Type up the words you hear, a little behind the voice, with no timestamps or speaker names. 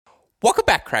Welcome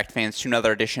back, Cracked fans, to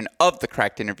another edition of the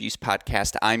Cracked Interviews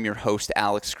podcast. I'm your host,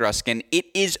 Alex Gruskin. It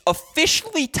is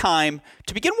officially time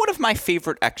to begin one of my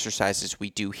favorite exercises we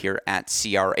do here at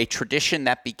CR, a tradition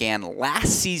that began last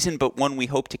season, but one we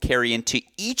hope to carry into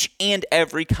each and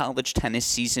every college tennis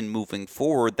season moving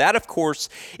forward. That, of course,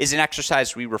 is an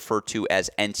exercise we refer to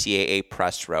as NCAA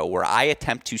Press Row, where I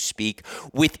attempt to speak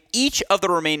with each of the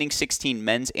remaining 16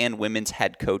 men's and women's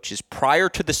head coaches prior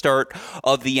to the start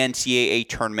of the NCAA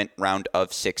tournament round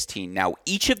of 16. Now,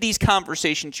 each of these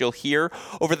conversations you'll hear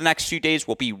over the next few days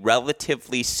will be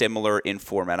relatively similar in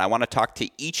format. I want to talk to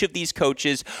each of these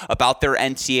coaches about their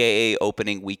NCAA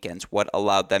opening weekends, what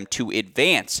allowed them to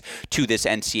advance to this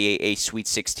NCAA Sweet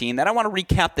 16. Then I want to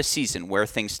recap the season, where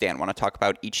things stand. I want to talk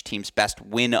about each team's best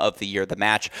win of the year, the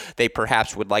match they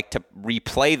perhaps would like to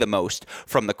replay the most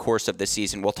from the course of the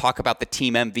season. We'll talk about the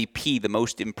team MVP, the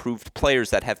most improved players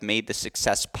that have made the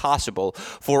success possible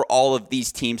for all of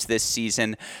these teams this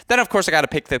season. Then, of course, I got to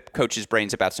pick the coaches'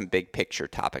 brains about some big picture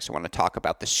topics. I want to talk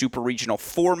about the super regional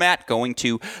format, going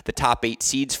to the top 8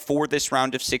 seeds for this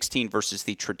round of 16 versus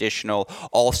the traditional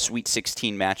all Sweet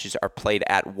 16 matches are played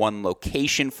at one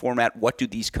location format. What do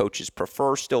these coaches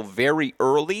prefer? Still very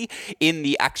early in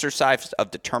the exercise of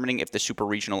determining if the super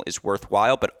regional is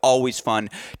worthwhile, but always fun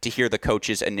to hear the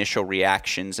coaches' initial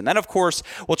reactions. And then, of course,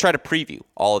 we'll try to preview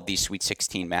all of these Sweet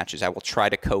 16 matches. I will try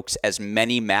to coax as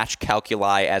many match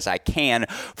calculi as I can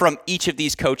from each of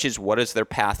these coaches. What is their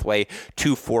pathway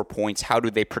to 4 points? How do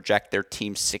they project their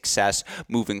team's success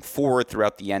moving forward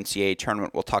throughout the NCAA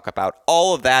tournament? We'll talk about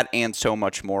all of that and so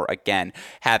much more. Again,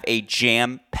 have a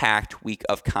jam-packed week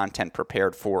of content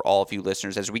prepared for all of you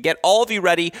listeners as we get all of you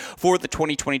ready for the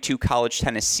 2022 college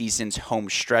tennis season's home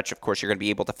stretch. Of course, you're going to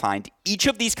be able to find each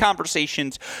of these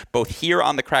conversations both here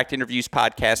on the Cracked Interviews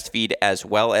podcast feed as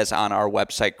well as on our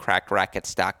website,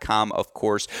 crackrackets.com. Of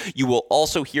course, you will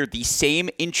also hear the same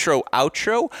intro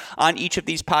outro on each of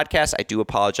these podcasts. I do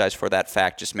apologize for that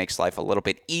fact. Just makes life a little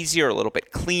bit easier, a little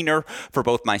bit cleaner for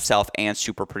both myself and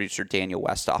super producer Daniel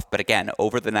Westoff. But again,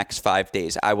 over the next 5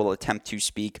 days, I will attempt to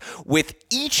speak with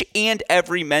each and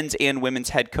every men's and women's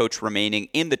head coach remaining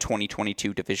in the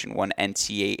 2022 Division I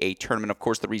NCAA tournament. Of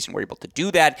course, the reason we're able to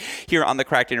do that here on the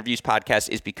Cracked Interviews podcast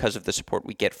is because of the support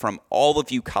we get from all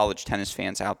of you college tennis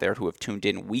fans out there who have tuned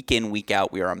in, week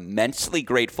out. We are immensely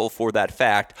grateful for that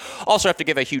fact. Also have to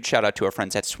give a huge shout out to our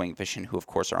friends at Swing Vision, who of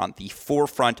course are on the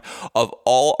forefront of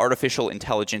all artificial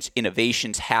intelligence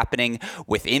innovations happening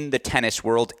within the tennis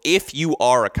world. If you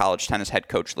are a college tennis head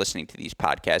coach listening to these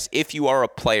podcasts, if you are a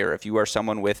player, if you are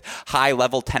someone with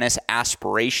high-level tennis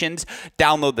aspirations,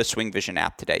 download the Swing Vision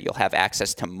app today. You'll have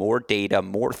access to more data,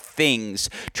 more things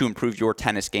to improve your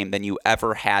tennis game than you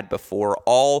ever had before,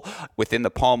 all within the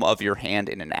palm of your hand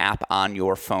in an app on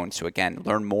your phone. So again,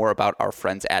 learn more about our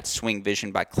friends at Swing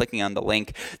Vision by clicking on the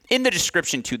link in the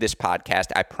description to this podcast.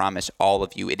 I promise all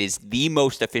of you, it is the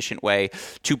most efficient way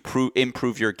to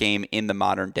improve your game in the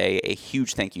modern day. A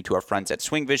huge thank you to our friends at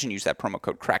Swing Vision. Use that promo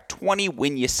code CRACK20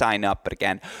 when you sign up. But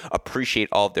again, appreciate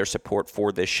all of their support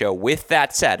for this show. With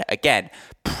that said, again,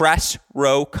 Press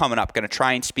Row coming up. Going to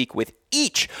try and speak with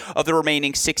each of the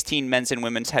remaining 16 men's and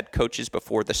women's head coaches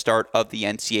before the start of the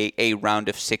NCAA round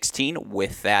of 16.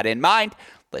 With that in mind,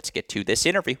 let's get to this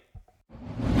interview.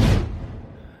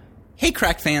 Hey,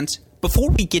 Cracked fans.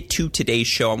 Before we get to today's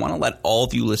show, I want to let all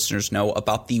of you listeners know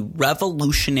about the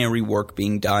revolutionary work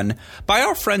being done by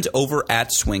our friends over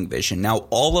at Swing Vision. Now,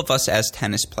 all of us as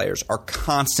tennis players are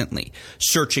constantly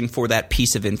searching for that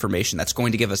piece of information that's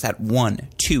going to give us that 1,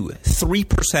 2,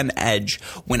 3% edge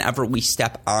whenever we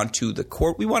step onto the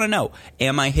court. We want to know,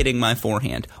 am I hitting my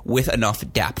forehand with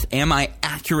enough depth? Am I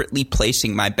accurately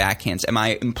placing my backhands? Am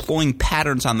I employing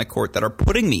patterns on the court that are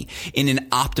putting me in an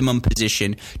optimum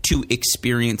position to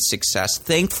experience success?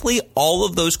 Thankfully, all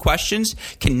of those questions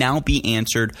can now be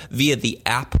answered via the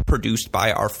app produced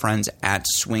by our friends at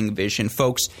Swing Vision.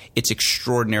 Folks, it's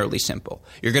extraordinarily simple.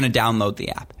 You're going to download the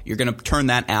app. You're going to turn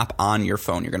that app on your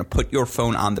phone. You're going to put your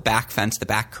phone on the back fence, the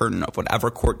back curtain of whatever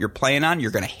court you're playing on.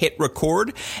 You're going to hit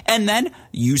record, and then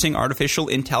using artificial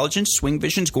intelligence, Swing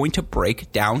Vision is going to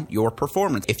break down your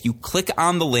performance. If you click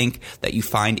on the link that you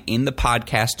find in the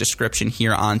podcast description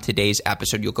here on today's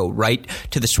episode, you'll go right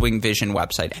to the Swing Vision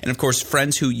website. And of course,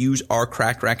 friends who use our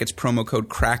Cracked Racquets promo code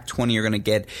CRACK20 are going to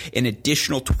get an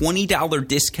additional $20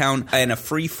 discount and a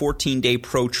free 14-day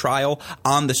pro trial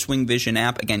on the Swing Vision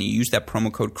app. Again, you use that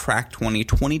promo code CRACK20,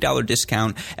 $20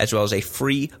 discount, as well as a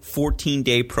free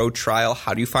 14-day pro trial.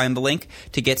 How do you find the link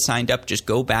to get signed up? Just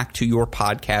go back to your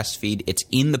podcast feed. It's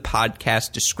in the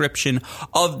podcast description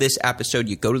of this episode.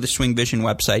 You go to the Swing Vision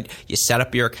website, you set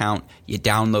up your account, you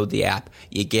download the app,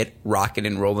 you get rocking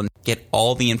and rolling, get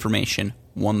all the information,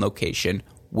 one location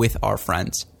with our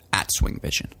friends at Swing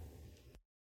Vision.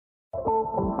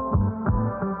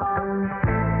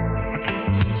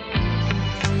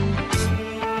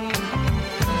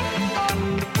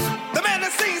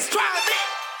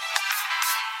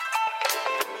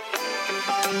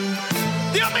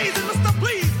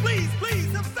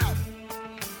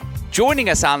 Joining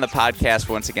us on the podcast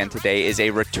once again today is a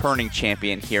returning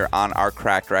champion here on our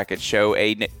Cracked Racquets show,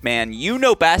 a man you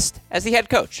know best as the head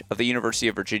coach of the University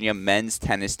of Virginia men's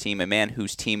tennis team, a man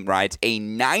whose team rides a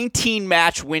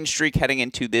 19-match win streak heading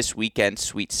into this weekend's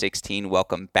Sweet 16.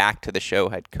 Welcome back to the show,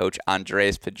 head coach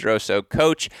Andres Pedroso.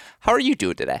 Coach, how are you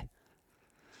doing today?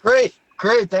 Great.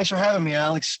 Thanks for having me,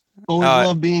 Alex. Always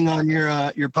love being on your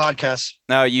podcast.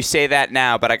 No, you say that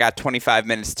now, but I got 25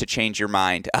 minutes to change your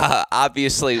mind.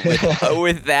 Obviously,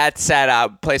 with that said,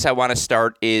 place I want to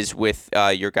start is with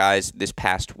your guys this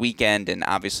past weekend, and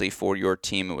obviously for your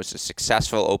team, it was a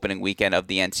successful opening weekend of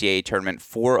the NCAA tournament.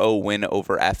 4-0 win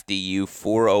over FDU,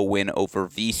 4-0 win over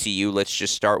VCU. Let's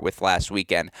just start with last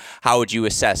weekend. How would you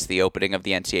assess the opening of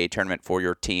the NCAA tournament for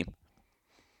your team?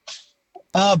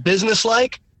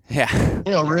 Businesslike. Yeah.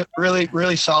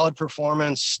 Really solid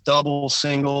performance, doubles,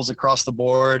 singles across the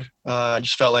board. I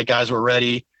just felt like guys were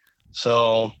ready.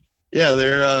 So yeah,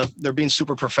 they're being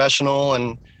super professional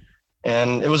and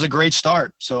it was a great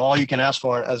start. So all you can ask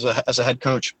for as a head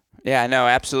coach. Yeah, no,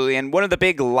 absolutely. And one of the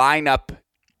big lineup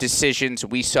decisions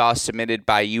we saw submitted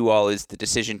by you all is the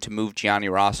decision to move Gianni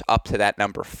Ross up to that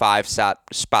number 5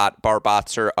 spot,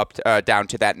 Barbotzer up to, down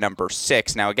to that number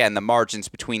 6. Now, again, the margins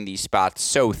between these spots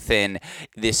so thin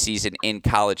this season in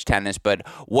college tennis, but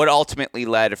what ultimately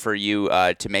led for you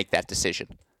to make that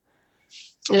decision?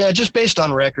 Yeah, just based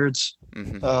on records.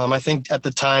 Mm-hmm. I think at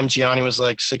the time Gianni was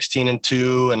like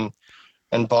 16-2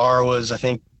 and Bar was, I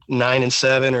think,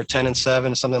 9-7 or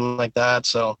 10-7, something like that.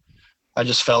 So I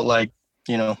just felt like,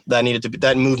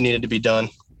 that move needed to be done.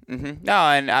 Mm-hmm. No,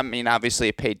 and I mean, obviously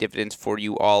it paid dividends for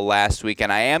you all last week.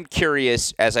 And I am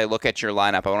curious, as I look at your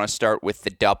lineup, I want to start with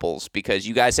the doubles because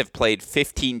you guys have played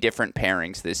 15 different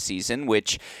pairings this season,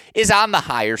 which is on the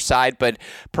higher side. But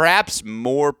perhaps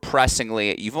more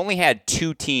pressingly, you've only had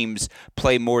 2 teams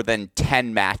play more than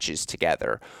 10 matches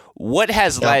together. What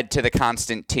has led to the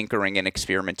constant tinkering and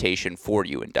experimentation for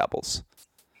you in doubles?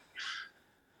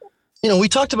 We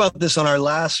talked about this on our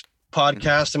last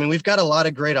podcast. I mean, we've got a lot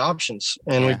of great options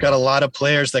and we've got a lot of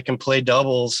players that can play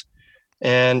doubles.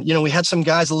 And, we had some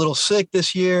guys a little sick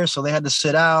this year, so they had to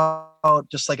sit out,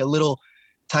 just like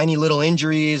tiny little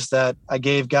injuries that I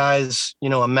gave guys,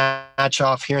 a match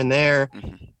off here and there.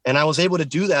 Mm-hmm. And I was able to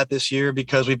do that this year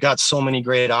because we've got so many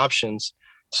great options.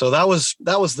 So that was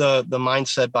the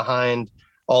mindset behind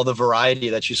all the variety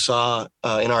that you saw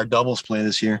in our doubles play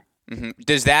this year. Mm-hmm.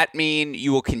 Does that mean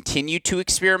you will continue to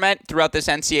experiment throughout this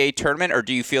NCAA tournament, or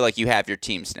do you feel like you have your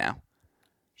teams now?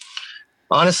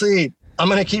 Honestly, I'm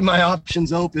going to keep my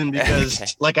options open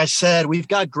because, like I said, we've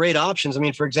got great options. I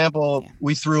mean, for example,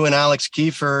 we threw in Alex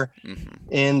Kiefer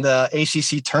in the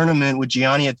ACC tournament with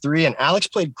Gianni at 3, and Alex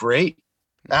played great.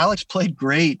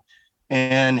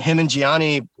 And him and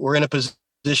Gianni were in a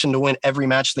position to win every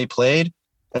match they played.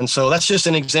 And so that's just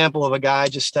an example of a guy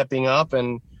just stepping up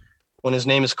and when his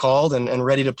name is called and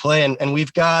ready to play. And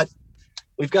we've got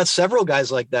several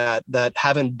guys like that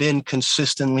haven't been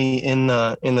consistently in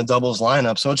the doubles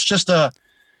lineup. So it's just a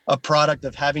product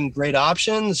of having great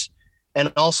options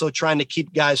and also trying to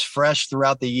keep guys fresh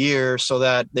throughout the year so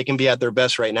that they can be at their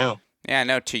best right now. Yeah,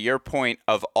 no, to your point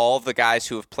of all the guys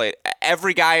who have played,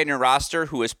 every guy in your roster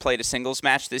who has played a singles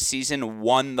match this season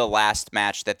won the last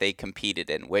match that they competed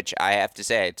in, which I have to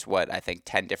say, it's I think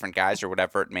 10 different guys or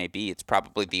whatever it may be. It's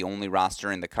probably the only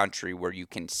roster in the country where you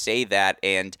can say that.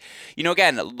 And,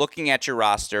 again, looking at your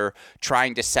roster,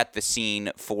 trying to set the scene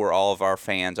for all of our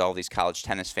fans, all these college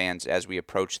tennis fans as we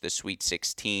approach the Sweet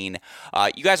 16.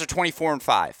 You guys are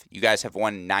 24-5. You guys have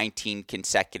won 19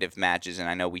 consecutive matches, and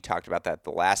I know we talked about that the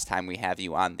last time we have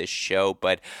you on this show,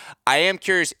 but I am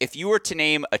curious, if you were to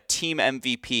name a team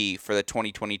MVP for the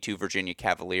 2022 Virginia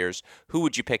Cavaliers, who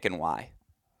would you pick and why?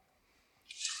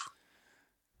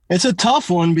 It's a tough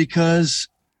one because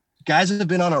guys have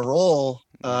been on a roll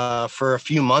for a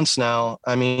few months now.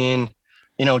 I mean,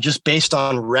 just based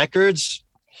on records,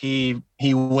 he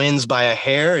wins by a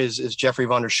hair is Jeffrey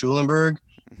von der Schulenberg,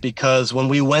 because when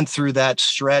we went through that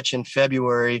stretch in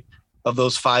February of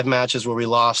those 5 matches where we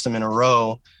lost him in a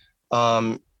row,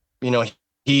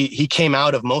 he came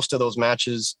out of most of those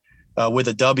matches with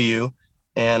a W.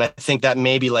 And I think that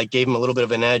maybe gave him a little bit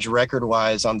of an edge record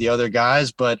wise on the other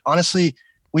guys. But honestly,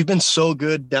 we've been so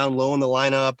good down low in the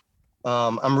lineup.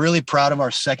 I'm really proud of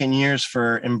our second years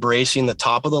for embracing the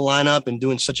top of the lineup and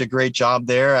doing such a great job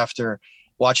there after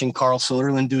watching Carl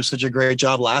Soderlund do such a great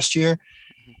job last year.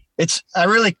 I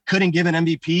really couldn't give an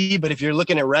MVP, but if you're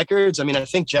looking at records, I mean, I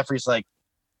think Jeffrey's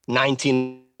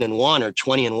 19-1 or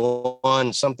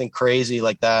 20-1, something crazy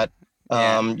like that.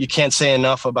 You can't say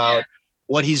enough about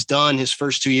what he's done his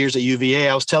first 2 years at UVA.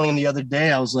 I was telling him the other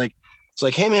day, it's like,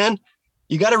 hey man,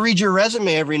 you got to read your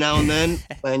resume every now and then,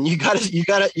 and you got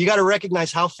to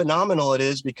recognize how phenomenal it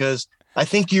is, because I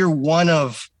think you're one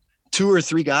of 2 or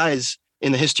 3 guys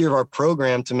in the history of our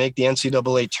program to make the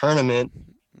NCAA tournament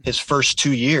his first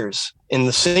 2 years in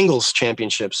the singles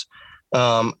championships,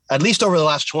 at least over the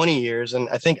last 20 years. And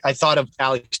I think I thought of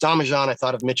Alex Damajan, I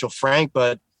thought of Mitchell Frank,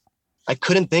 but I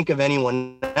couldn't think of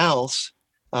anyone else.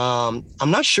 I'm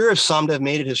not sure if Somdev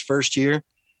made it his first year,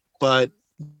 but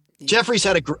Jeffrey's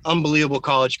had an unbelievable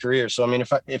college career. So, I mean,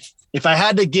 if I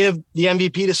had to give the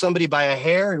MVP to somebody by a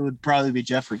hair, it would probably be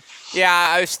Jeffrey.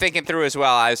 Yeah, I was thinking through as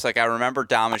well. I was like, I remember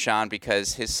Damajan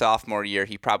because his sophomore year,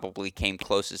 he probably came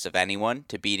closest of anyone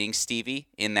to beating Stevie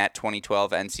in that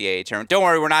 2012 NCAA tournament. Don't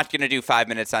worry, we're not going to do 5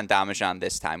 minutes on Damajan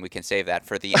this time. We can save that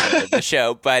for the end of the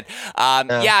show. But,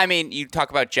 I mean, you talk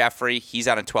about Jeffrey. He's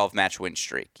on a 12-match win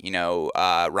streak.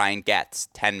 Ryan Getz,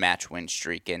 10-match win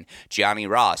streak. And Gianni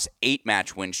Ross,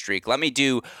 8-match win streak. Let me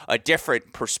do a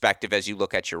different perspective as you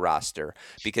look at your roster,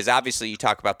 because obviously you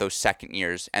talk about those second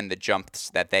years and the jumps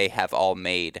that they have all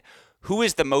made. Who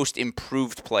is the most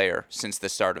improved player since the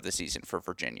start of the season for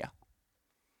Virginia?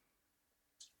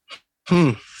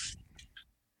 It's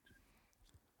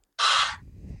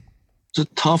a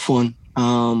tough one.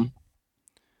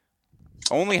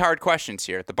 Only hard questions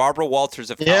here. The Barbara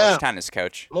Walters of college tennis,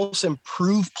 coach. Most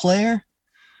improved player?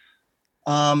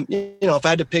 If I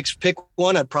had to pick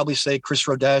one, I'd probably say Chris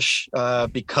Rodesh,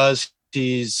 because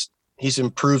he's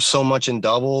improved so much in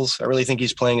doubles. I really think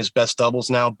he's playing his best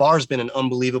doubles now. Barr's been an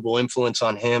unbelievable influence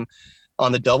on him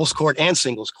on the doubles court and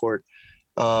singles court.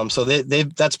 So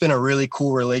that's been a really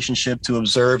cool relationship to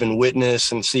observe and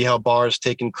witness and see how Barr's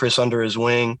taken Chris under his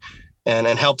wing and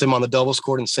helped him on the doubles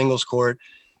court and singles court.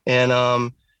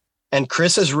 And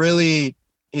Chris he's really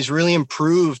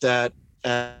improved at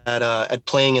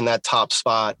playing in that top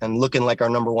spot and looking like our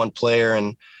number one player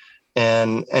and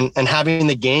having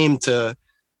the game to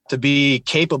be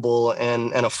capable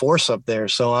and a force up there.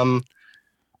 So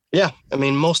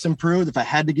most improved. If I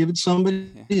had to give it to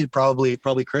somebody,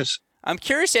 probably Chris. I'm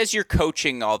curious, as you're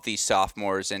coaching all of these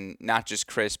sophomores, and not just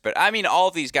Chris, but I mean all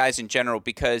of these guys in general,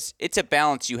 because it's a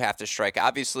balance you have to strike.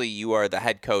 Obviously, you are the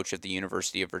head coach of the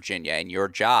University of Virginia, and your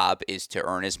job is to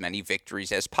earn as many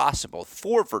victories as possible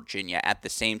for Virginia. At the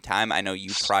same time, I know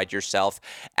you pride yourself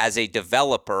as a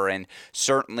developer, and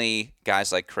certainly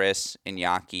guys like Chris,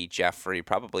 Iñaki, Jeffrey,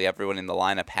 probably everyone in the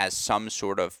lineup has some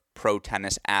sort of pro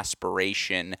tennis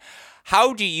aspiration.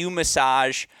 How do you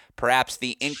massage perhaps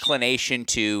the inclination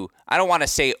to, I don't want to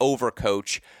say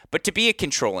overcoach, but to be a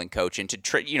controlling coach and to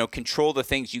control the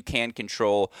things you can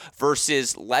control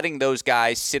versus letting those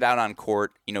guys sit out on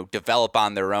court, develop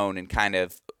on their own and kind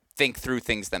of think through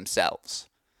things themselves?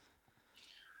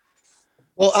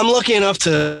 Well, I'm lucky enough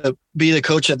to be the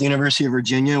coach at the University of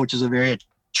Virginia, which is a very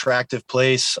attractive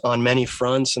place on many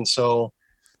fronts. And so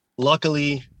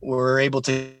luckily, we're able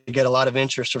to get a lot of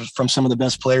interest from some of the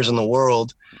best players in the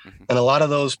world. And a lot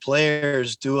of those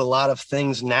players do a lot of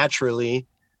things naturally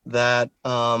that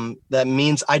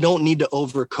means I don't need to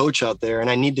overcoach out there, and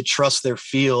I need to trust their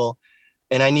feel.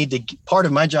 And part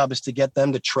of my job is to get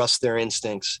them to trust their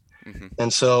instincts. Mm-hmm.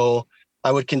 And so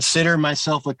I would consider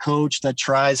myself a coach that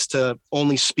tries to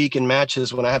only speak in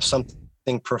matches when I have something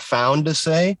profound to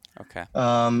say. Okay.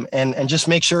 And just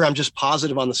make sure I'm just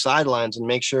positive on the sidelines and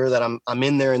make sure that I'm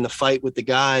in there in the fight with the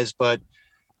guys. But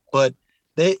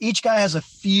each guy has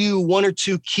one or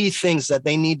two key things that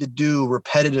they need to do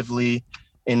repetitively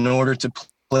in order to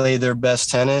play their best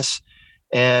tennis.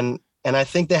 And I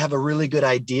think they have a really good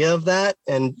idea of that.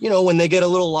 And, when they get a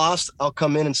little lost, I'll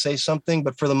come in and say something.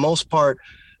 But for the most part,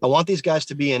 I want these guys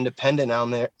to be independent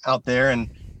out there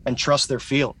and trust their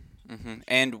feel. Mm-hmm.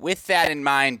 And with that in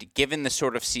mind, given the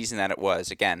sort of season that it was,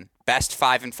 again, best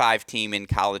 5-5 team in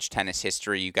college tennis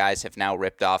history, you guys have now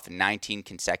ripped off 19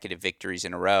 consecutive victories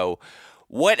in a row.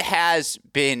 What has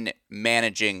been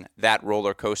managing that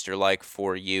roller coaster like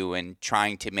for you and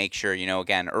trying to make sure,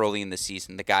 again, early in the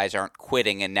season, the guys aren't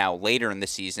quitting, and now later in the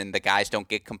season, the guys don't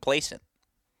get complacent?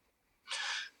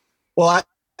 Well,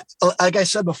 like I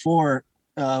said before,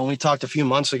 when we talked a few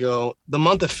months ago, the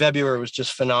month of February was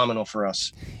just phenomenal for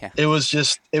us. Yeah. It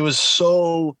was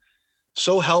so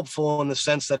helpful in the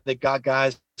sense that it got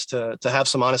guys to have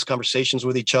some honest conversations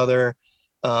with each other.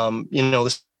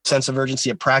 The sense of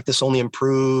urgency at practice only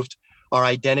improved. Our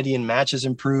identity in matches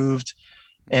improved.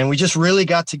 And we just really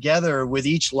got together with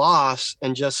each loss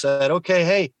and just said, okay,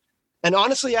 hey. And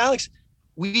honestly, Alex,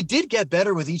 we did get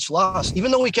better with each loss.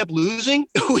 Even though we kept losing,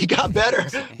 we got better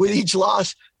with each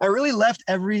loss. I really left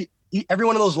every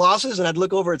one of those losses, and I'd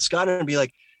look over at Scott and be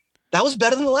like, that was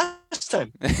better than the last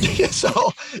time.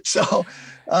 So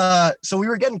we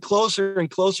were getting closer and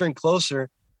closer and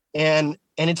closer. And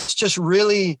it's just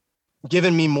really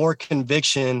given me more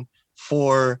conviction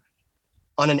for,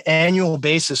 on an annual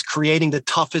basis, creating the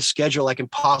toughest schedule I can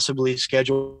possibly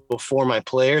schedule for my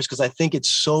players, because I think it's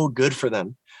so good for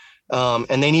them.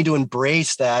 And they need to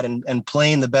embrace that and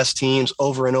playing the best teams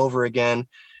over and over again.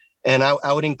 And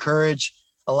I would encourage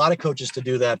a lot of coaches to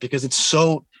do that, because it's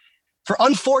so,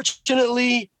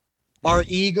 unfortunately, our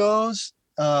egos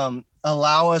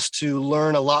allow us to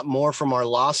learn a lot more from our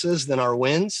losses than our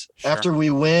wins. Sure. After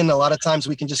we win, a lot of times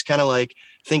we can just kind of like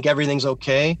think everything's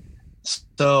okay.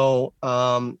 So,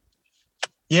 the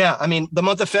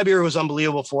month of February was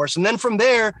unbelievable for us. And then from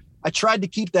there, I tried to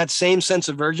keep that same sense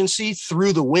of urgency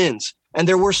through the wins. And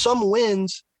there were some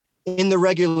wins in the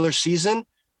regular season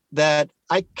that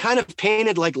I kind of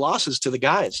painted like losses to the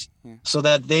guys so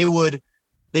that they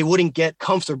wouldn't get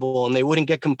comfortable and they wouldn't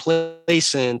get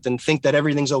complacent and think that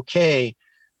everything's okay.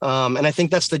 And I think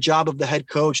that's the job of the head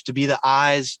coach, to be the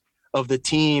eyes of the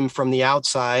team from the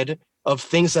outside of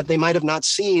things that they might have not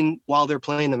seen while they're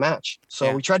playing the match.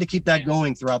 So we tried to keep that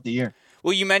going throughout the year.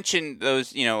 Well, you mentioned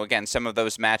those, again, some of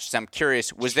those matches. I'm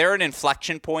curious, was there an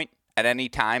inflection point at any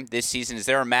time this season? Is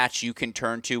there a match you can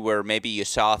turn to where maybe you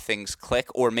saw things click,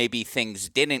 or maybe things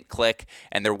didn't click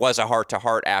and there was a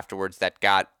heart-to-heart afterwards that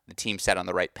got the team set on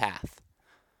the right path?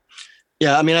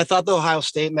 Yeah, I thought the Ohio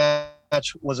State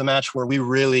match was a match where we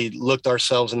really looked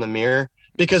ourselves in the mirror,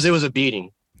 because it was a beating.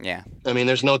 Yeah.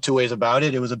 There's no two ways about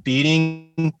it. It was a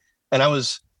beating, and I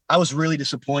was really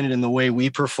disappointed in the way we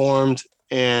performed,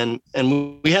 and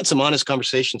we had some honest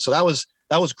conversations. So that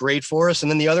was great for us.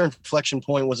 And then the other inflection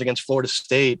point was against Florida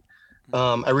State.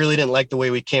 I really didn't like the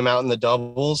way we came out in the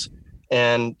doubles,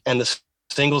 and the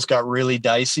singles got really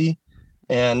dicey.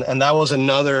 And that was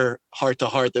another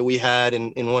heart-to-heart that we had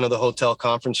in one of the hotel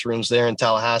conference rooms there in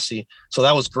Tallahassee. So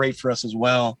that was great for us as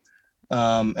well.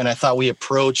 And I thought we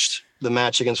approached the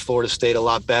match against Florida State a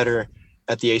lot better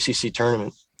at the ACC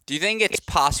tournament. Do you think it's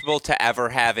possible to ever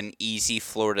have an easy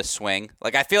Florida swing?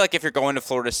 Like, I feel like if you're going to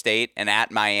Florida State and at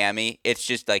Miami, it's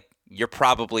just like you're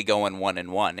probably going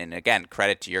 1-1. And again,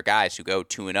 credit to your guys who go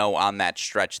 2-0 on that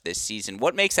stretch this season.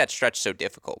 What makes that stretch so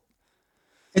difficult?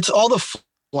 It's all the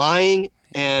flying,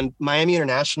 and Miami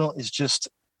International is just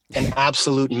an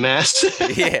absolute mess.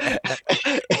 Yeah.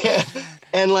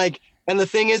 And the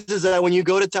thing is that when you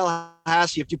go to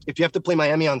Tallahassee, if you have to play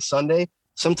Miami on Sunday,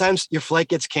 sometimes your flight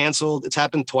gets canceled. It's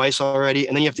happened twice already.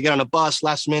 And then you have to get on a bus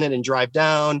last minute and drive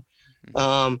down.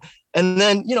 And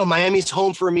then, Miami's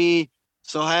home for me.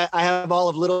 So I have all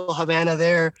of Little Havana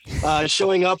there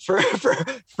showing up for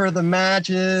the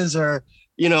matches or,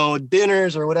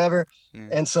 dinners or whatever.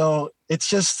 And so it's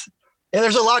just,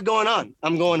 there's a lot going on.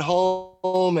 I'm going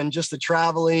home and just the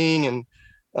traveling. And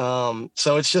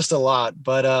so it's just a lot.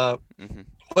 But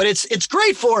it's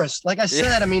great for us. Like I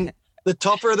said, the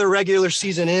tougher the regular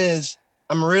season is,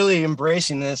 I'm really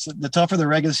embracing this. The tougher the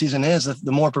regular season is,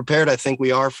 the more prepared I think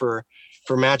we are for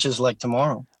matches like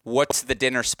tomorrow. What's the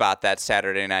dinner spot that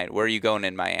Saturday night? Where are you going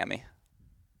in Miami?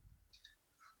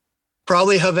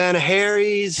 Probably Havana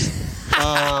Harry's.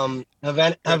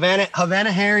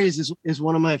 Havana Harry's is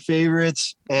one of my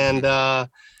favorites. And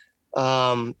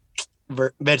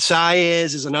Versailles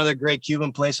is another great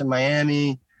Cuban place in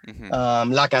Miami.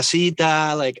 La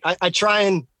Casita. I try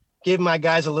and give my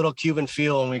guys a little Cuban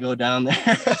feel when we go down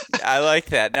there. I like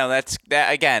that. No, that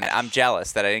again, I'm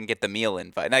jealous that I didn't get the meal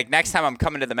invite. Like, next time I'm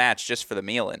coming to the match just for the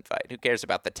meal invite. Who cares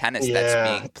about the tennis that's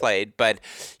being played? But,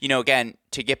 again,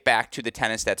 to get back to the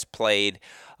tennis that's played,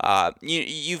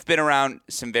 you've been around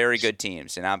some very good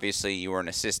teams, and obviously you were an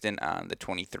assistant on the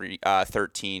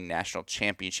 2013 National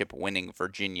Championship winning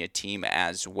Virginia team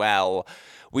as well.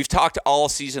 We've talked all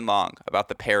season long about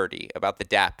the parity, about the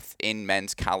depth in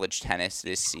men's college tennis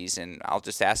this season. I'll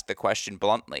just ask the question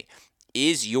bluntly.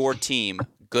 Is your team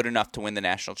good enough to win the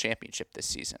national championship this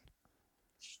season?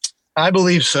 I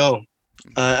believe so.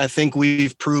 I think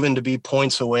we've proven to be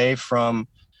points away from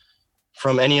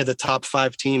any of the top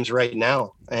 5 teams right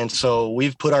now. And so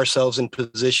we've put ourselves in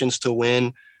positions to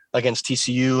win against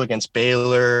TCU, against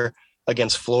Baylor,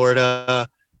 against Florida.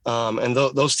 And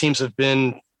those teams they've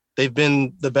been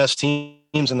the best teams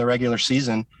in the regular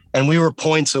season. And we were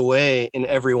points away in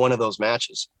every one of those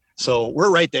matches. So we're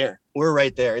right there.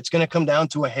 It's going to come down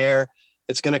to a hair.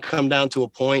 It's going to come down to a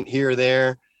point here or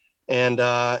there. And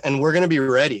we're going to be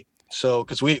ready. So,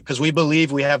 cause we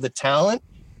believe we have the talent,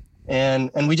 and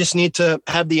we just need to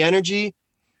have the energy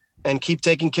and keep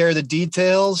taking care of the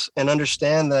details and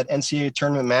understand that NCAA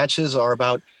tournament matches are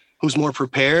about who's more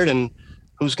prepared and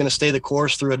who's going to stay the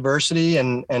course through adversity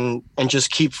and just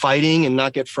keep fighting and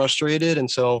not get frustrated. And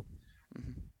so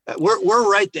we're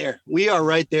right there. We are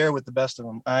right there with the best of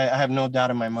them. I have no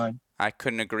doubt in my mind. I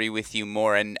couldn't agree with you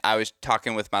more. And I was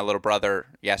talking with my little brother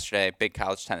yesterday, big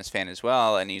college tennis fan as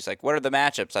well. And he's like, what are the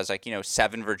matchups? I was like,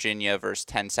 7 Virginia versus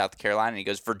 10 South Carolina. And he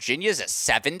goes, Virginia's a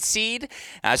 7 seed? And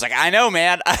I was like, I know,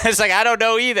 man. I was like, I don't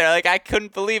know either. Like, I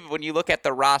couldn't believe it. When you look at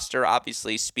the roster,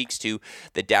 obviously speaks to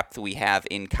the depth we have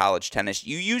in college tennis.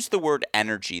 You used the word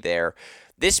energy there.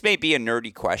 This may be a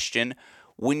nerdy question.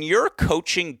 When you're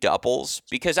coaching doubles,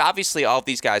 because obviously all of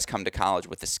these guys come to college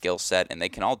with a skill set and they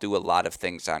can all do a lot of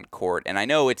things on court, and I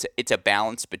know it's a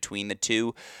balance between the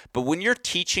two, but when you're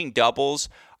teaching doubles,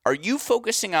 are you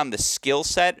focusing on the skill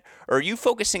set or are you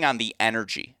focusing on the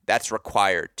energy that's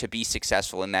required to be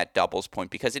successful in that doubles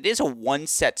point? Because it is a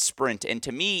one-set sprint, and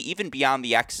to me, even beyond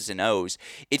the X's and O's,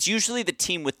 it's usually the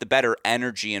team with the better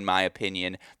energy, in my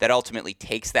opinion, that ultimately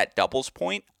takes that doubles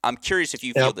point. I'm curious if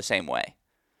you feel the same way.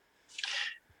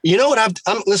 You know what?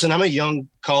 I'm a young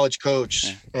college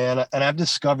coach, and I've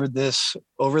discovered this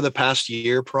over the past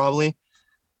year, probably,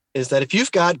 is that if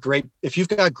you've got great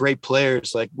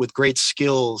players, like with great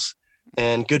skills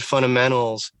and good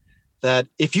fundamentals, that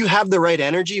if you have the right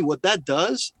energy, what that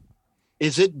does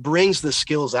is it brings the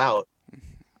skills out.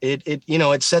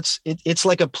 It's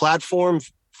like a platform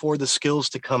for the skills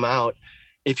to come out.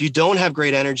 If you don't have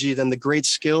great energy, then the great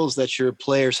skills that your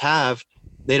players have,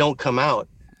 they don't come out.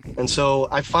 And so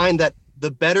I find that the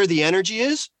better the energy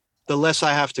is, the less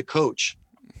I have to coach.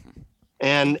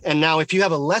 And now if you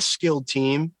have a less skilled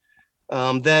team,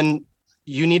 then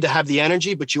you need to have the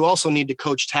energy, but you also need to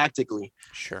coach tactically.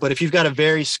 Sure. But if you've got a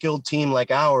very skilled team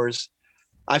like ours,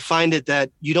 I find it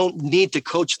that you don't need to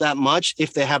coach that much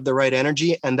if they have the right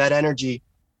energy, and that energy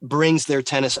brings their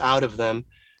tennis out of them.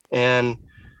 And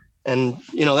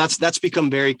that's become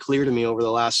very clear to me over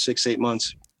the last 6-8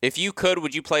 months. If you could,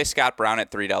 would you play Scott Brown at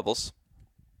 3 doubles?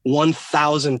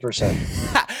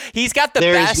 1,000%. He's got the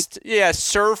best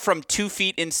serve from 2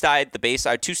 feet inside the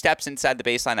baseline, 2 steps inside the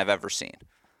baseline I've ever seen.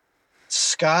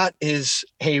 Scott is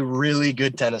a really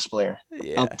good tennis player.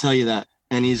 Yeah. I'll tell you that.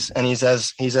 And he's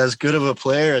as good of a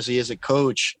player as he is a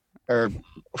coach, or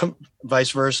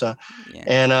vice versa. Yeah.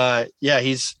 And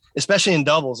he's, especially in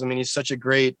doubles. I mean, he's such a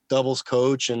great doubles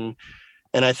coach, and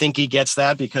I think he gets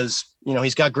that because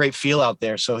he's got great feel out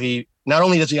there. So he not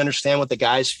only does he understand what the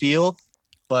guys feel,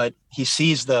 but he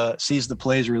sees the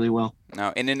plays really well.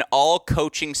 No, in an all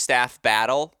coaching staff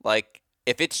battle, like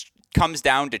if it comes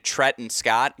down to Tret and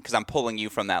Scott, because I'm pulling you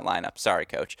from that lineup. Sorry,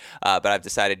 coach, but I've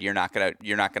decided you're not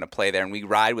gonna play there, and we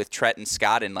ride with Tret and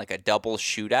Scott in like a double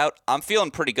shootout. I'm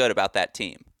feeling pretty good about that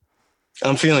team.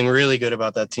 I'm feeling really good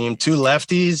about that team. 2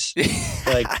 lefties,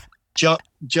 like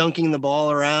junking the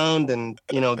ball around, and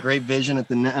great vision at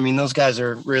the net. I mean, those guys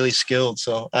are really skilled,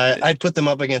 so I'd put them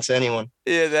up against anyone.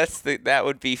 Yeah, that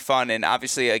would be fun. And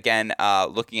obviously, again,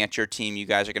 looking at your team, you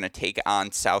guys are going to take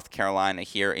on South Carolina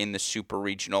here in the Super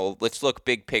Regional. Let's look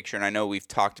big picture, and I know we've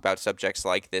talked about subjects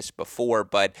like this before,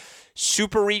 but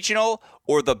Super Regional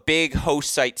or the big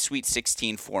host site Sweet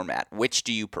 16 format, which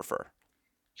do you prefer?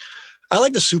 I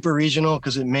like the Super Regional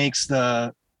because it makes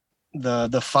the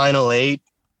Final 8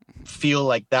 feel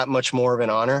like that much more of an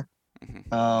honor.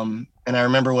 And I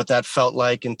remember what that felt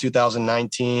like in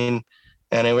 2019,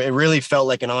 and it really felt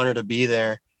like an honor to be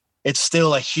there. It's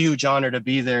still a huge honor to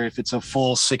be there if it's a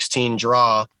full 16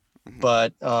 draw,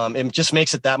 but it just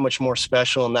makes it that much more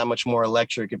special and that much more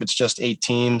electric if it's just 8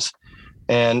 teams.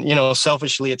 And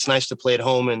selfishly, it's nice to play at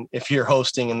home, and if you're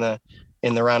hosting in the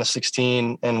round of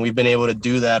 16, and we've been able to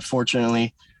do that,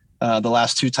 fortunately, the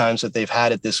last 2 times that they've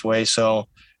had it this way. So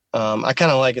I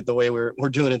kind of like it the way we're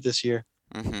doing it this year.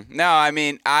 Mm-hmm. No, I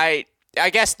mean, I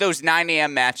guess those 9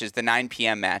 a.m. matches, the 9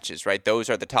 p.m. matches, right? Those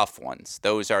are the tough ones.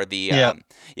 Those are the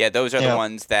the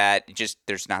ones that just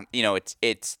there's not,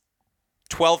 it's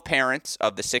 12 parents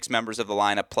of the 6 members of the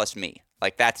lineup plus me.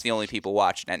 Like that's the only people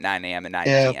watching at 9 a.m. and 9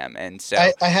 p.m. And so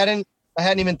I hadn't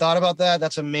even thought about that.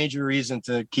 That's a major reason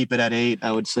to keep it at 8,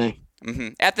 I would say. Mm-hmm.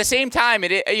 At the same time,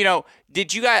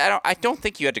 did you guys? I don't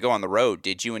think you had to go on the road,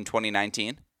 did you, in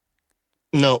 2019?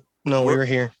 No, we were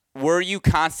here. Were you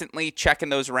constantly checking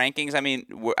those rankings? I mean,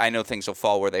 I know things will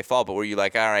fall where they fall, but were you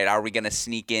like, all right, are we going to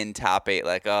sneak in top 8?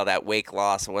 Like, oh, that Wake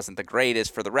loss wasn't the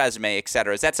greatest for the resume, et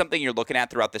cetera. Is that something you're looking at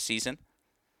throughout the season?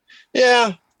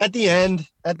 Yeah, at the end,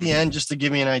 just to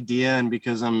give me an idea, and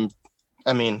because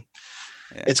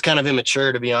it's kind of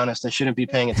immature, to be honest. I shouldn't be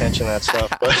paying attention to that stuff,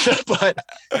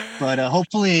 but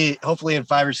hopefully in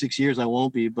 5 or 6 years I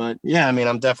won't be. But yeah, I mean,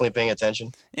 I'm definitely paying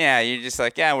attention. Yeah, you're just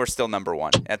like, yeah, we're still number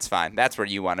 1. That's fine. That's where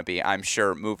you want to be, I'm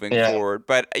sure, moving forward.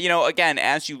 But again,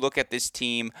 as you look at this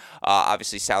team,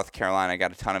 obviously South Carolina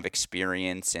got a ton of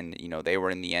experience, and they were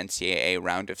in the NCAA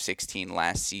round of 16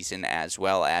 last season as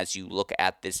well. As you look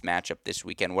at this matchup this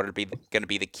weekend, what are going to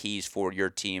be the keys for your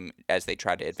team as they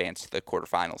try to advance to the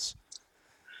quarterfinals?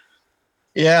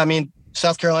 Yeah, I mean,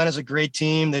 South Carolina's a great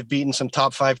team. They've beaten some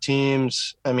top 5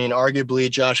 teams. I mean, arguably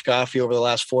Josh Goffey over the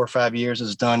last 4 or 5 years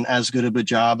has done as good of a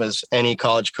job as any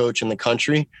college coach in the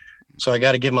country. So I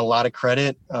got to give him a lot of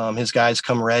credit. His guys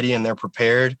come ready and they're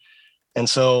prepared. And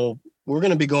so we're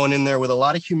going to be going in there with a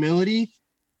lot of humility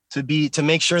to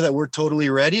make sure that we're totally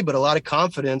ready, but a lot of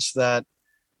confidence that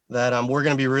we're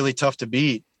going to be really tough to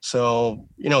beat. So,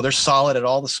 they're solid at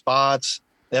all the spots.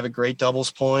 They have a great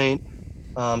doubles point.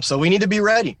 So we need to be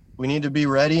ready. We need to be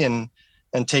ready and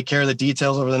take care of the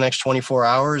details over the next 24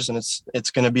 hours. And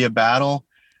it's going to be a battle.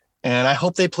 And I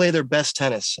hope they play their best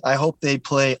tennis. I hope they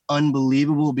play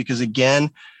unbelievable, because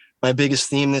again, my biggest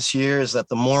theme this year is that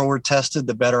the more we're tested,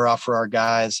 the better off for our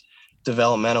guys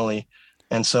developmentally.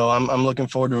 And so I'm looking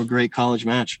forward to a great college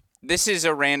match. This is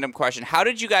a random question. How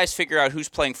did you guys figure out who's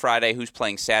playing Friday, who's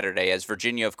playing Saturday? As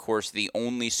Virginia, of course, the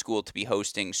only school to be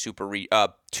hosting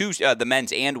the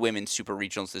men's and women's super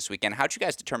regionals this weekend. How'd you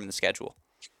guys determine the schedule?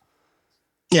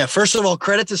 Yeah, first of all,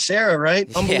 credit to Sarah,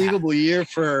 right? Unbelievable year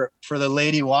for the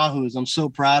Lady Wahoos. I'm so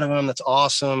proud of them. That's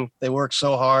awesome. They work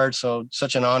so hard. So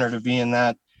such an honor to be in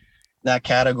that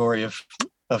category of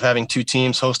having 2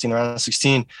 teams hosting around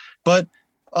 16. But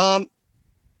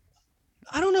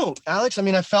I don't know, Alex. I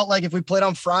mean, I felt like if we played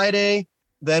on Friday,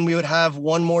 then we would have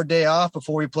one more day off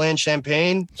before we play in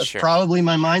Champaign. That's probably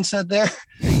my mindset there.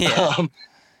 Yeah.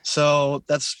 So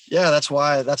that's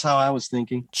how I was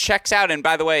thinking. Checks out. And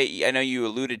by the way, I know you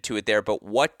alluded to it there, but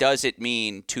what does it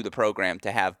mean to the program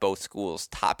to have both schools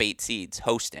top 8 seeds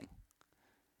hosting?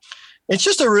 It's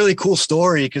just a really cool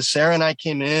story, because Sarah and I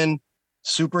came in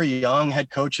super young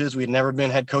head coaches. We'd never been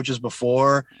head coaches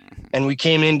before. And we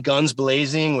came in guns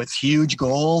blazing with huge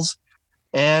goals,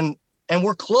 and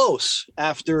we're close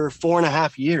after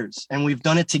 4.5 years, and we've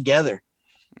done it together.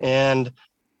 And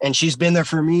she's been there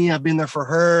for me. I've been there for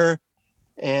her.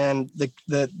 And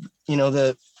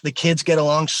the kids get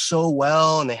along so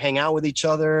well, and they hang out with each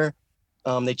other.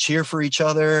 They cheer for each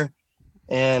other.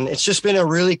 And it's just been a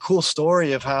really cool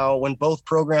story of how when both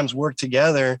programs work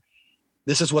together,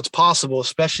 this is what's possible,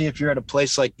 especially if you're at a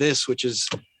place like this, which is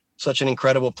such an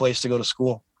incredible place to go to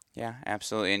school. Yeah,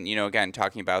 absolutely. And, again,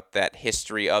 talking about that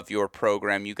history of your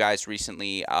program, you guys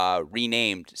recently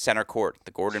renamed Center Court,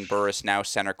 the Gordon Burris now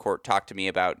Center Court. Talk to me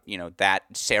about, that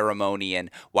ceremony and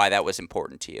why that was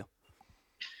important to you.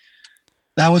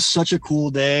 That was such a cool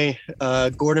day.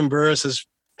 Gordon Burris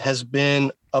has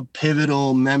been a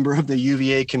pivotal member of the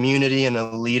UVA community and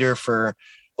a leader for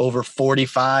over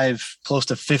 45, close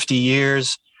to 50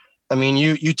 years. I mean,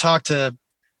 you talk to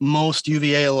most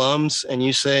UVA alums and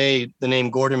you say the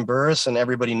name Gordon Burris and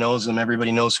everybody knows him.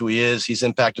 Everybody knows who he is. He's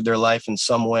impacted their life in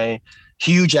some way.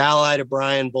 Huge ally to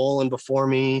Brian Boland before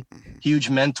me, huge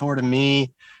mentor to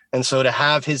me. And so to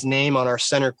have his name on our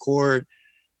center court,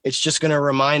 it's just going to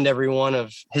remind everyone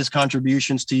of his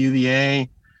contributions to UVA,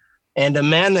 and a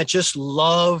man that just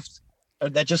loves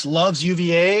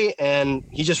UVA, and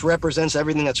he just represents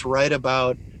everything that's right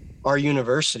about our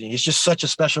university. He's just such a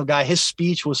special guy. His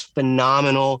speech was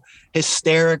phenomenal,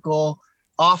 hysterical,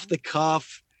 off the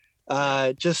cuff,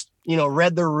 read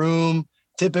the room,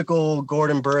 typical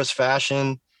Gordon Burris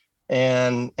fashion,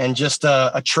 and just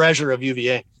a treasure of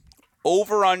UVA.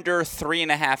 Over under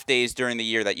 3.5 days during the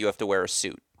year that you have to wear a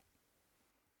suit.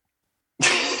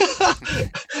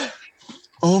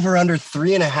 Over under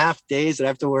 3.5 days that I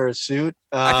have to wear a suit.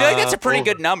 I feel like that's a pretty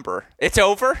good number. It's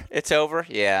over.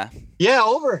 Yeah. Yeah.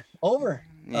 Over.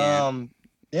 Yeah.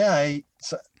 I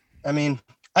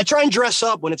try and dress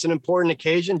up when it's an important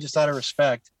occasion, just out of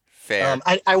respect. Fair.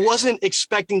 I wasn't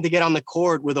expecting to get on the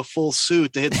court with a full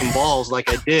suit to hit some balls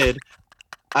like I did.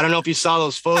 I don't know if you saw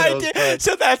those photos. But...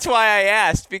 So that's why I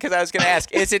asked, because I was going to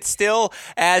ask, is it still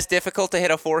as difficult to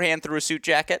hit a forehand through a suit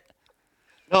jacket?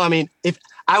 No, I mean, if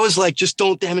I was like, just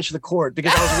don't damage the court,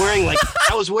 because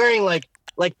I was wearing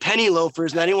like penny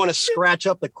loafers, and I didn't want to scratch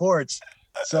up the courts.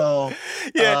 So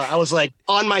I was like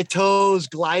on my toes,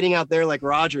 gliding out there like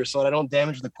Roger, so that I don't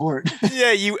damage the court.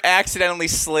 Yeah, you accidentally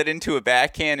slid into a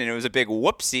backhand, and it was a big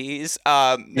whoopsies.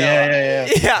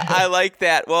 Yeah, I like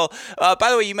that. Well, by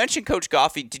the way, you mentioned Coach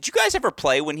Goffey. Did you guys ever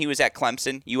play when he was at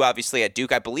Clemson? You obviously at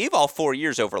Duke. I believe all 4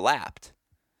 years overlapped.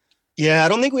 Yeah, I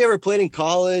don't think we ever played in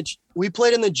college. We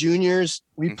played in the juniors.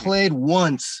 We played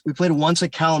once. We played once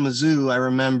at Kalamazoo, I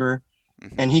remember,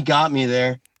 and he got me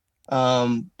there.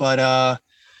 But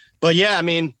yeah, I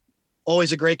mean,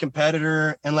 always a great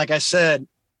competitor. And like I said,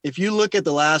 if you look at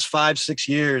the last 5-6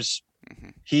 years,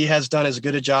 he has done as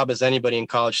good a job as anybody in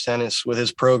college tennis with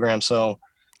his program. So,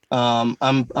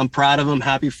 I'm proud of him,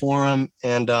 happy for him.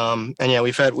 And yeah,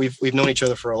 we've known each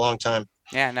other for a long time.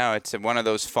 Yeah, no, it's one of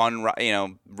those fun,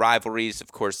 rivalries,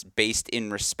 of course, based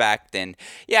in respect. And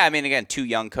yeah, I mean, again, two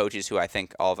young coaches who I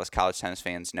think all of us college tennis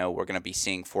fans know we're going to be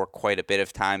seeing for quite a bit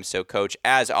of time. So, Coach,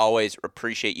 as always,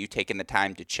 appreciate you taking the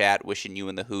time to chat, wishing you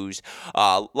and the Who's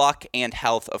luck and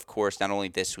health, of course, not only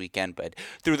this weekend, but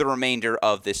through the remainder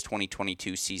of this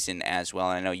 2022 season as well.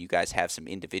 And I know you guys have some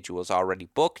individuals already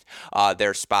booked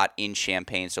their spot in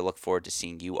Champaign, so look forward to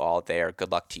seeing you all there.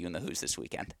 Good luck to you and the Who's this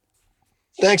weekend.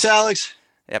 Thanks, Alex.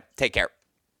 Yep. Take care.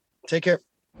 Take care.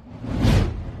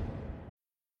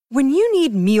 When you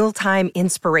need mealtime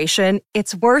inspiration,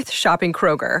 it's worth shopping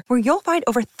Kroger, where you'll find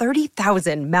over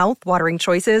 30,000 mouth-watering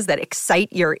choices that excite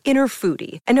your inner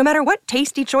foodie. And no matter what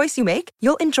tasty choice you make,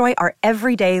 you'll enjoy our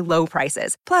everyday low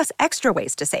prices, plus extra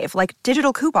ways to save, like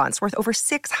digital coupons worth over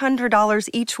 $600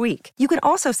 each week. You can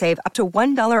also save up to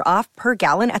 $1 off per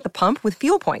gallon at the pump with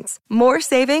fuel points. More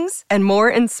savings and more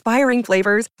inspiring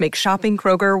flavors make shopping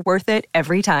Kroger worth it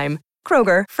every time.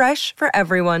 Kroger, fresh for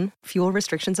everyone. Fuel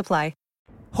restrictions apply.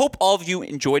 Hope all of you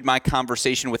enjoyed my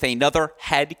conversation with another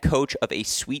head coach of a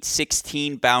Sweet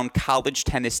 16 bound college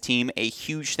tennis team. A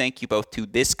huge thank you both to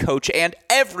this coach and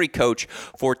every coach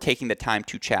for taking the time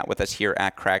to chat with us here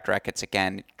at Cracked Racquets.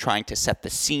 Again, trying to set the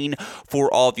scene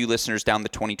for all of you listeners down the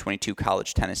 2022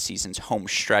 college tennis season's home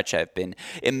stretch. I've been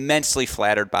immensely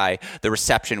flattered by the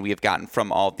reception we have gotten from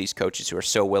all of these coaches who are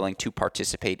so willing to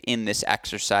participate in this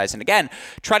exercise. And again,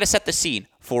 try to set the scene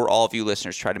for all of you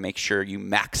listeners. Try to make sure you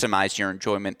maximize your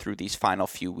enjoyment through these final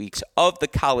few weeks of the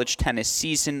college tennis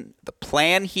season. The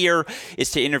plan here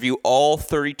is to interview all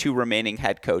 32 remaining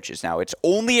head coaches. Now, it's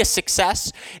only a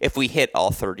success if we hit all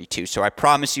 32. So I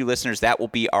promise you, listeners, that will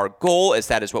be our goal, as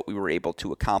that is what we were able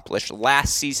to accomplish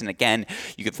last season. Again,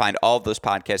 you can find all of those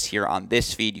podcasts here on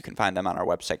this feed. You can find them on our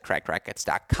website,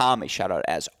 crackedrackets.com. A shout out,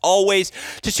 as always,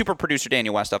 to super producer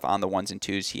Daniel Westoff on the ones and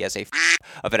twos. He has a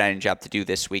of an editing job to do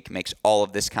this week, makes all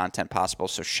of this content possible.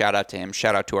 So shout out to him.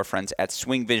 Shout out to our friends at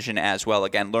Swing Vision as well.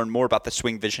 Again, learn more about the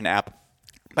Swing Vision app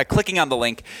by clicking on the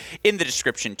link in the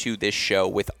description to this show.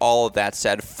 With all of that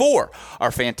said, for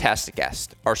our fantastic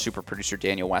guest, our super producer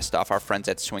Daniel Westoff, our friends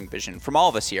at Swing Vision, from all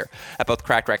of us here at both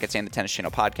Cracked Racquets and the Tennis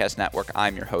Channel Podcast Network,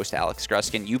 I'm your host, Alex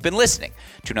Gruskin. You've been listening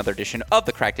to another edition of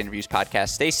the Cracked Interviews podcast.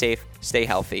 Stay safe, stay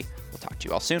healthy. We'll talk to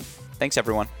you all soon. Thanks,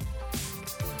 everyone.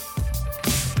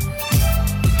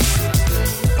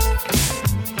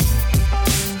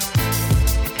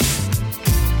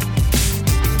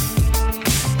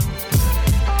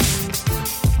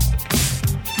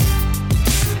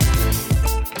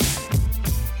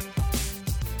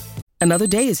 Another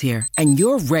day is here, and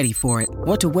you're ready for it.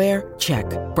 What to wear? Check.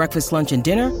 Breakfast, lunch, and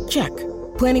dinner? Check.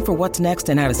 Planning for what's next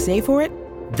and how to save for it?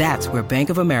 That's where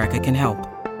Bank of America can help.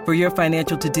 For your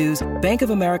financial to-dos, Bank of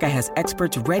America has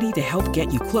experts ready to help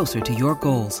get you closer to your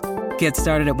goals. Get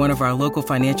started at one of our local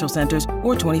financial centers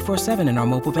or 24/7 in our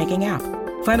mobile banking app.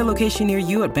 Find a location near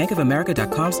you at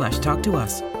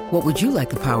bankofamerica.com/talktous. What would you like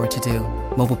the power to do?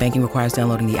 Mobile banking requires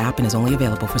downloading the app and is only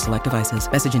available for select devices.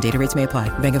 Message and data rates may apply.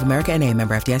 Bank of America NA,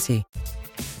 member FDIC.